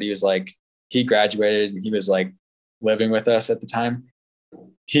State, but he graduated and he was like living with us at the time.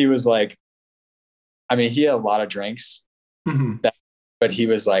 He was like, I mean, he had a lot of drinks, but he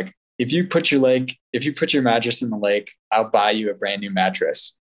was like, if you put your mattress in the lake, I'll buy you a brand new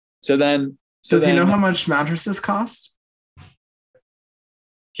mattress. Does he know how much mattresses cost?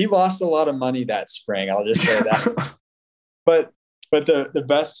 He lost a lot of money that spring. I'll just say that. but the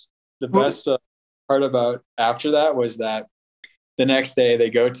best part about after that was that the next day they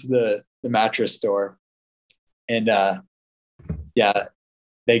go to the mattress store, and yeah,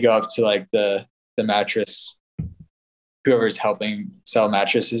 they go up to like the mattress, whoever's helping sell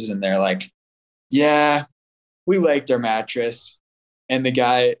mattresses, and they're like, yeah, we liked our mattress. And the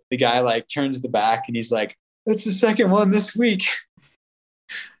guy like turns the back and he's like, that's the second one this week.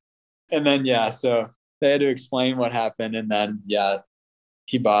 And then yeah, so they had to explain what happened, and then yeah,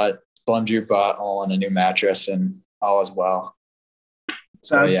 Blumdrew bought Olin a new mattress, and all was well.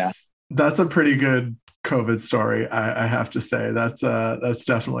 So that's a pretty good COVID story. I have to say that's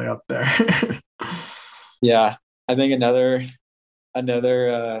definitely up there. Yeah, I think another.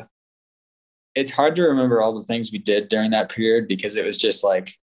 It's hard to remember all the things we did during that period because it's just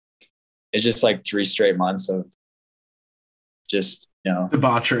like 3 straight months of just,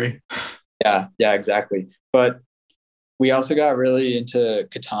 debauchery. Yeah, exactly. But we also got really into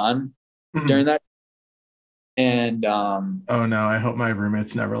Catan during that. And oh no, I hope my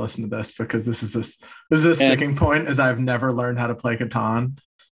roommates never listen to this, because this is a sticking point, is I've never learned how to play Catan.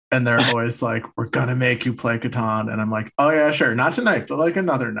 And they're always like, we're going to make you play Catan. And I'm like, oh yeah, sure. Not tonight, but like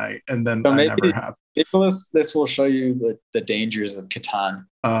another night. And then so I never have. This will show you the dangers of Catan.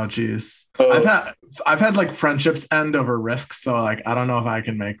 Oh geez. I've had like friendships end over risks. So like, I don't know if I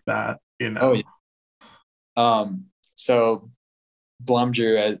can make that, Oh yeah. So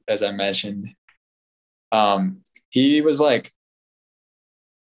Blumdrew, as I mentioned, he was like,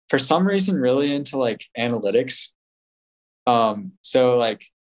 for some reason, really into like analytics. So like,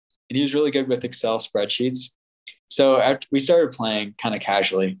 and he was really good with Excel spreadsheets. So after we started playing kind of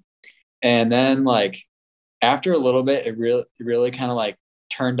casually, and then like after a little bit, it really kind of like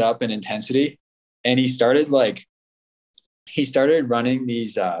turned up in intensity, and he started running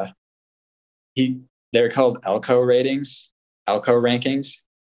these. They're called Elko rankings,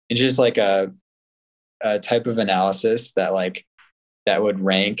 and just like a type of analysis that would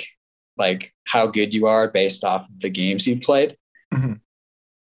rank like how good you are based off of the games you played. Mm-hmm.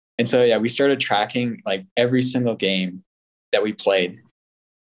 And so, yeah, we started tracking like every single game that we played,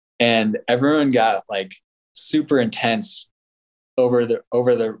 and everyone got like super intense over the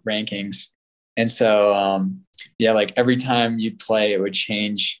rankings. And so yeah, like every time you play, it would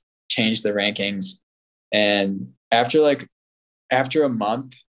change the rankings. And after a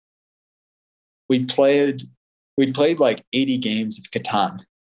month, we played like 80 games of Catan.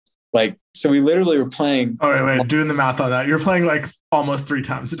 Like, so we literally were playing. Oh, wait, doing the math on that. You're playing like almost 3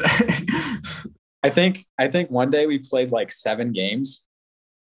 times a day. I think one day we played like 7 games.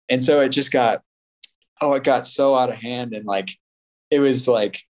 And so it just got so out of hand. And like, it was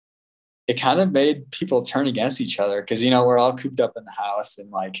like, it kind of made people turn against each other because, we're all cooped up in the house and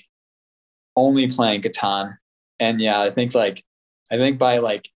like only playing Catan. And yeah, I think by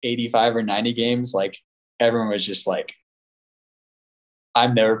like 85 or 90 games, like everyone was just like,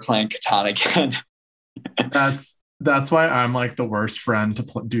 I'm never playing Catan again. That's why I'm like the worst friend to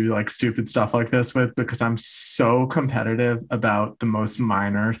do like stupid stuff like this with, because I'm so competitive about the most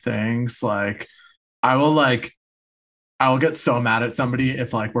minor things. Like I will get so mad at somebody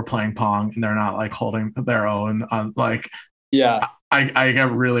if like we're playing Pong and they're not like holding their own on like, yeah, I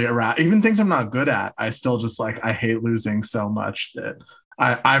get really even things I'm not good at. I still just like, I hate losing so much that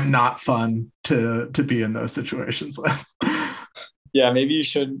I'm not fun to be in those situations with. Yeah, maybe you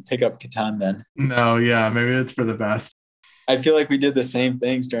should pick up Catan then. No, yeah, maybe it's for the best. I feel like we did the same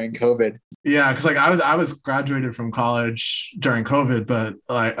things during COVID. Yeah, because like I was graduated from college during COVID, but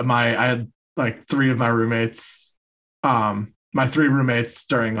like I had like 3 of my roommates, my 3 roommates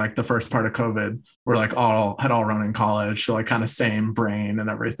during like the first part of COVID were like had all run in college, so like kind of same brain and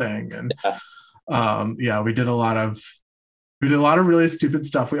everything. And yeah, we did a lot of really stupid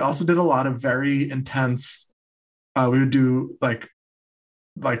stuff. We also did a lot of very intense. We would do like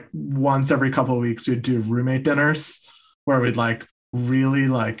once every couple of weeks we'd do roommate dinners where we'd like really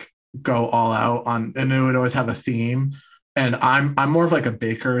like go all out on, and it would always have a theme. And I'm more of like a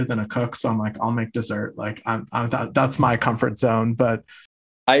baker than a cook, so I'm like, I'll make dessert. Like that's my comfort zone. But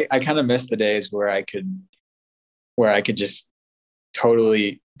I kind of miss the days where I could just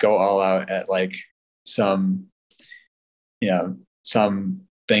totally go all out at like some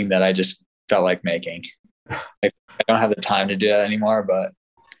thing that I just felt like making. I don't have the time to do that anymore, but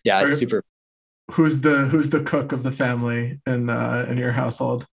yeah, it's super. Who's the cook of the family in your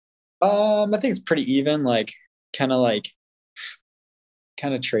household? I think it's pretty even, like kind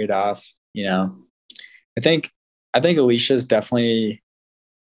of trade off, I think Alicia's definitely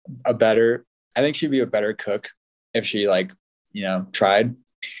I think she'd be a better cook if she like, tried,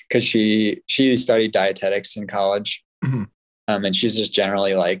 because she studied dietetics in college. Mm-hmm. And she's just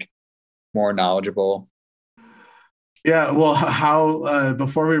generally like more knowledgeable. Yeah, well, how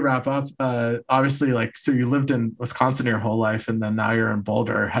before we wrap up, obviously, like, so you lived in Wisconsin your whole life, and then now you're in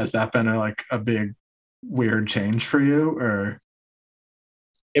Boulder. Has that been a big weird change for you, or?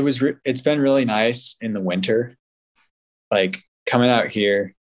 It's been really nice in the winter, like coming out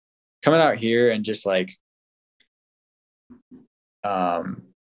here and just like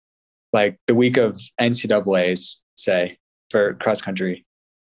the week of NCAA's, say, for cross country,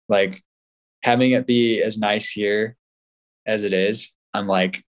 like having it be as nice here as it is, I'm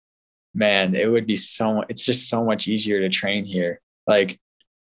like, man, it's just so much easier to train here. Like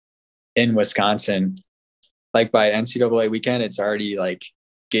in Wisconsin, like by NCAA weekend, it's already like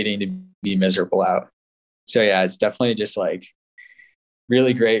getting to be miserable out. So yeah, it's definitely just like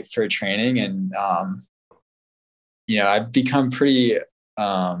really great for training. And, I've become pretty,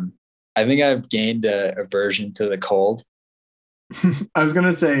 I think I've gained a aversion to the cold. I was going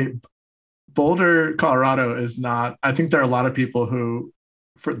to say Boulder, Colorado is not, I think there are a lot of people who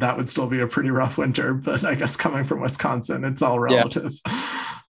for that would still be a pretty rough winter, but I guess coming from Wisconsin, it's all relative. Yeah.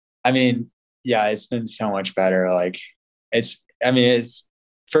 I mean, yeah, it's been so much better. Like it's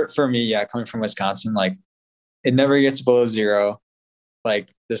for me, yeah, coming from Wisconsin, like it never gets below 0.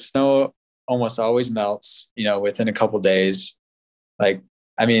 Like the snow almost always melts, within a couple days. Like,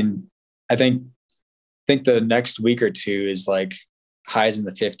 I mean, I think the next week or 2 is like highs in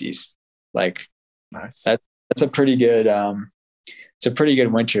the 50s. Like nice. That's a pretty good, it's a pretty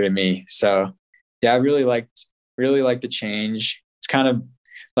good winter to me. So yeah, I really liked the change. It's kind of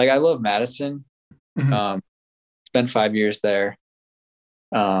like, I love Madison. Mm-hmm. Spent 5 years there.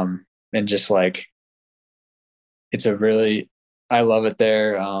 And just like, I love it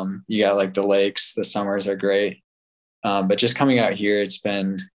there. You got like the lakes, the summers are great. But just coming out here, it's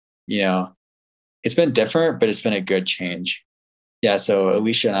been different, but it's been a good change. Yeah. So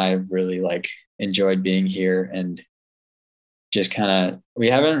Alicia and I have really like enjoyed being here, and just we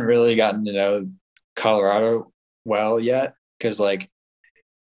haven't really gotten to know Colorado well yet, because like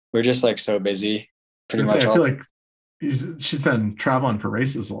we're just like so busy pretty much. I feel like she's been traveling for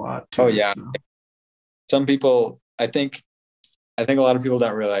races a lot too. Oh yeah. So. Some people, I think a lot of people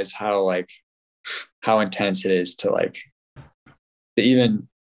don't realize how like how intense it is to like to even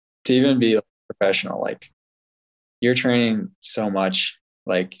be professional. Like you're training so much,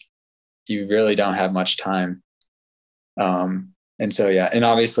 like you really don't have much time. And so yeah, and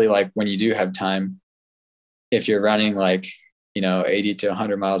obviously like when you do have time, if you're running like 80 to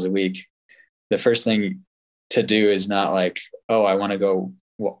 100 miles a week, the first thing to do is not like, oh, I want to go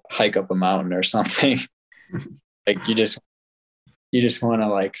hike up a mountain or something. Like you just want to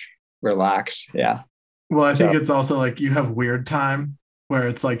like relax. Yeah. Well, I think it's also like you have weird time where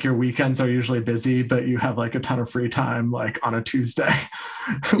it's like your weekends are usually busy, but you have like a ton of free time, like on a Tuesday,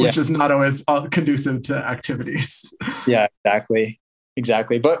 which is not always conducive to activities. Yeah, exactly.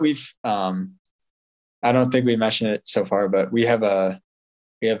 But we've, I don't think we mentioned it so far, but we have a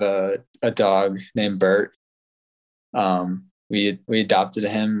dog named Bert. We adopted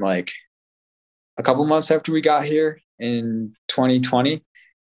him like a couple months after we got here in 2020.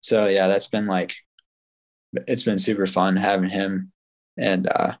 So yeah, it's been super fun having him. And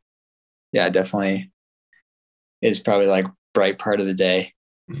yeah, definitely is probably like bright part of the day.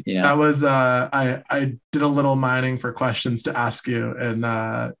 That was I did a little mining for questions to ask you, and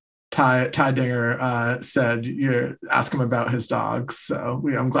Ty Dinger said you ask him about his dogs. So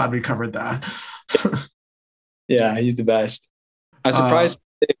I'm glad we covered that. Yeah, he's the best. I'm surprised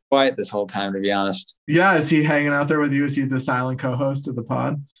he stayed quiet this whole time, to be honest. Yeah, is he hanging out there with you? Is he the silent co-host of the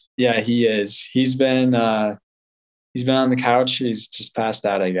pod? Yeah, he is. He's been on the couch. He's just passed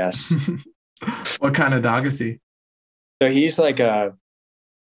out, I guess. What kind of dog is he? So he's like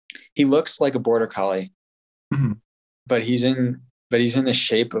he looks like a border collie, but he's in the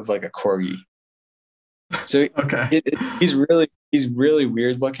shape of like a corgi. So okay, he's really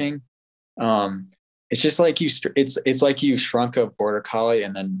weird looking. It's just like it's like you shrunk a border collie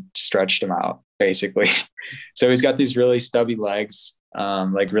and then stretched him out, basically. So he's got these really stubby legs,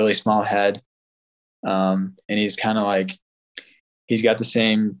 like really small head. And he's kind of like, he's got the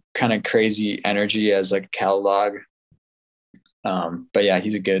same kind of crazy energy as like a cattle dog. But yeah,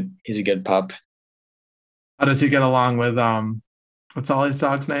 he's a good pup. How does he get along with, what's Ollie's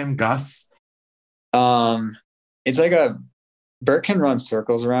dog's name? Gus? It's like Bert can run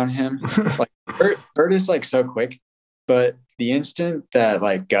circles around him. Like Bert is like so quick, but the instant that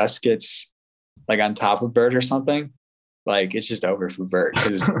like Gus gets like on top of Bert or something, like it's just over for Bert,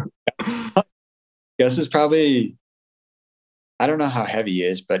 because Gus is probably, I don't know how heavy he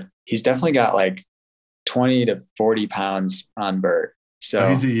is, but he's definitely got like 20 to 40 pounds on Bert. So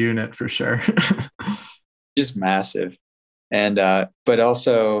he's a unit for sure. Just massive. And but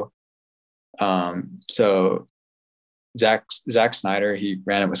also so Zach Snyder, he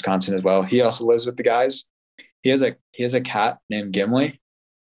ran at Wisconsin as well. He also lives with the guys. He has a cat named Gimli.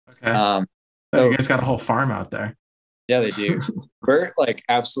 Okay. So you guys got a whole farm out there. Yeah, they do. Bert like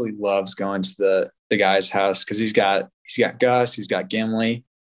absolutely loves going to the guy's house because he's got Gus, he's got Gimli,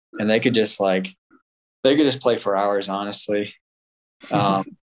 and they could just play for hours, honestly. Yeah,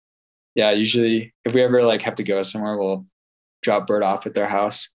 usually if we ever like have to go somewhere, we'll drop Bert off at their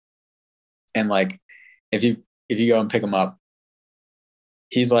house. And like if you go and pick him up,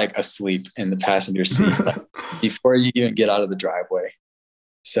 he's like asleep in the passenger seat like, before you even get out of the driveway.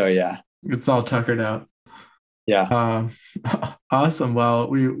 So yeah. It's all tuckered out. Yeah. Awesome. Well,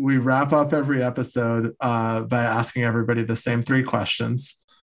 we wrap up every episode by asking everybody the same 3 questions.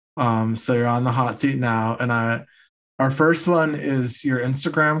 So you're on the hot seat now. And our first one is your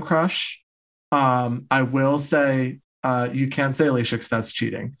Instagram crush. I will say you can't say Alicia because that's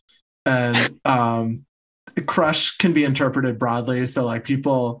cheating. And crush can be interpreted broadly. So like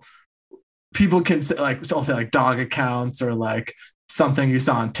people can say like, I'll say like dog accounts or like something you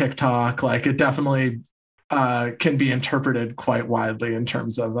saw on TikTok. Like it definitely can be interpreted quite widely in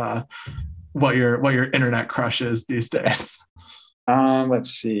terms of what your internet crush is these days. Let's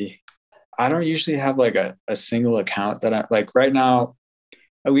see. I don't usually have like a single account that I like right now.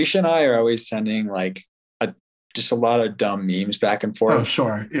 Alicia and I are always sending like just a lot of dumb memes back and forth. Oh,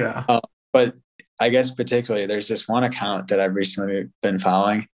 sure. Yeah. But I guess particularly there's this one account that I've recently been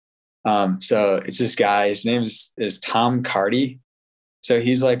following. So it's this guy, his name is Tom Cardy. So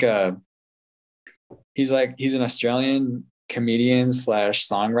he's an Australian comedian /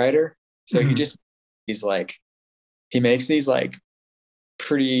 songwriter. So he makes these like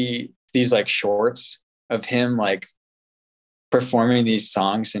these like shorts of him like performing these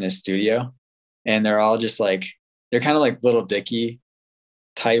songs in his studio, and they're all just like, they're kind of like Little Dicky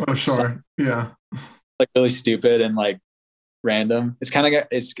type. Oh, sure. Songs, yeah. like really stupid and like random. It's kind of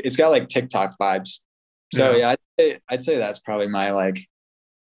it's got like TikTok vibes. So yeah, I'd say that's probably my like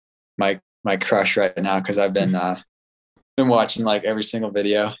my crush right now, because I've been watching like every single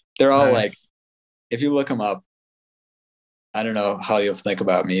video. They're all nice. Like if you look them up, I don't know how you'll think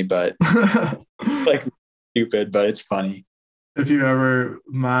about me, but like stupid, but it's funny. If you ever,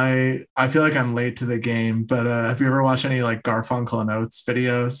 I feel like I'm late to the game, but have you ever watched any like Garfunkel and Oates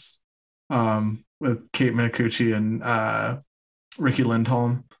videos with Kate Micucci and Ricky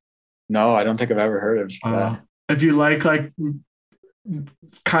Lindholm? No, I don't think I've ever heard of that. If you like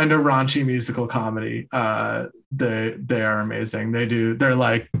kind of raunchy musical comedy, they are amazing. They're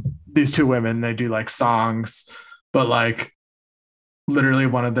like these two women, they do like songs, but like literally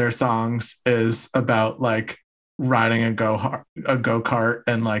one of their songs is about like riding a go-kart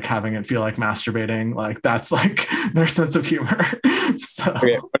and like having it feel like masturbating. Like that's like their sense of humor. So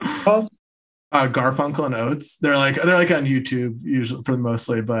Garfunkel and Oates, they're like on YouTube usually for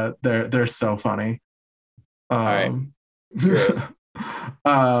mostly, but they're so funny. Next,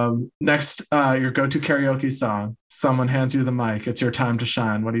 your go-to karaoke song. Someone hands you the mic, it's your time to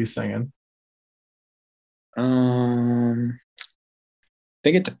shine. What are you singing? I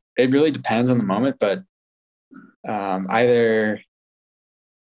think it really depends on the moment, but either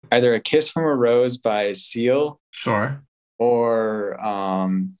A Kiss from a Rose by Seal, sure, or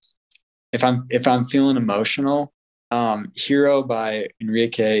if I'm feeling emotional, Hero by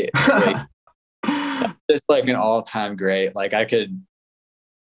Enrique. Just like an all-time great. Like I think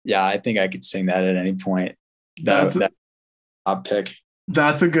I could sing that at any point. That's top pick.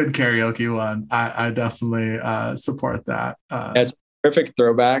 That's a good karaoke one. I definitely support that. It's a perfect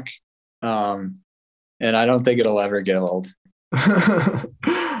throwback. And I don't think it'll ever get old.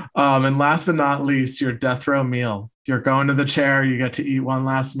 And last but not least, your death row meal. You're going to the chair. You get to eat one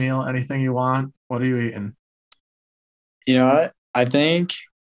last meal. Anything you want. What are you eating? You know what? I think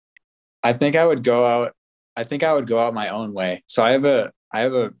I would go out. I think I would go out my own way. So I have a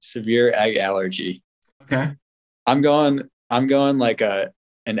severe egg allergy. Okay. I'm going like an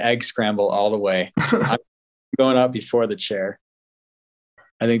egg scramble all the way. I'm going out before the chair.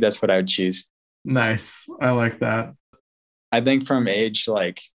 I think that's what I would choose. Nice. I like that. I think from age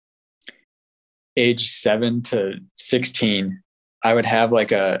 7 to 16, I would have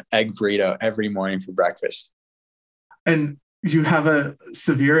like a egg burrito every morning for breakfast. And you have a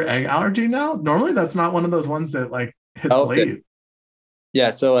severe egg allergy now? Normally that's not one of those ones that like hits late. Yeah.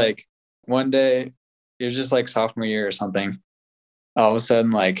 So like one day, it was just like sophomore year or something. All of a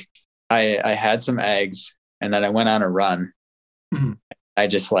sudden, like I had some eggs and then I went on a run. Mm-hmm. I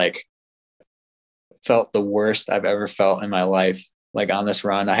just like felt the worst I've ever felt in my life. Like on this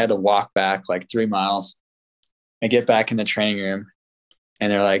run, I had to walk back like 3 miles. I get back in the training room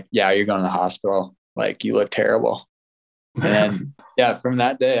and they're like, "Yeah, you're going to the hospital. Like you look terrible." And then, yeah, from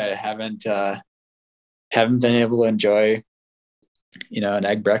that day, I haven't been able to enjoy, an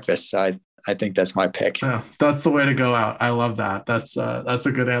egg breakfast. So I think that's my pick. Yeah, that's the way to go out. I love that. That's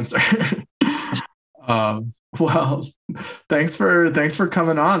a good answer. Well, thanks for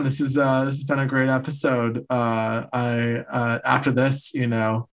coming on. This has been a great episode. After this,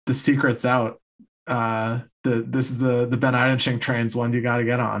 the secret's out. This is the Ben Eidenschink train's one you got to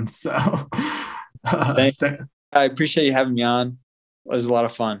get on. So, I appreciate you having me on. It was a lot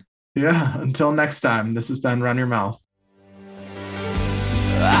of fun. Yeah. Until next time, this has been Run Your Mouth.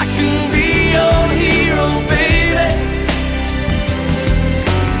 I can be your hero, baby.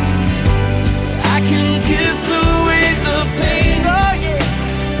 I can kiss away the pain, oh yeah.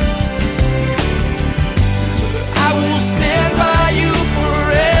 I will stand by you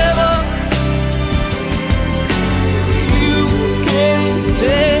forever. You can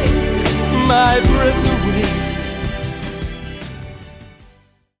take my breath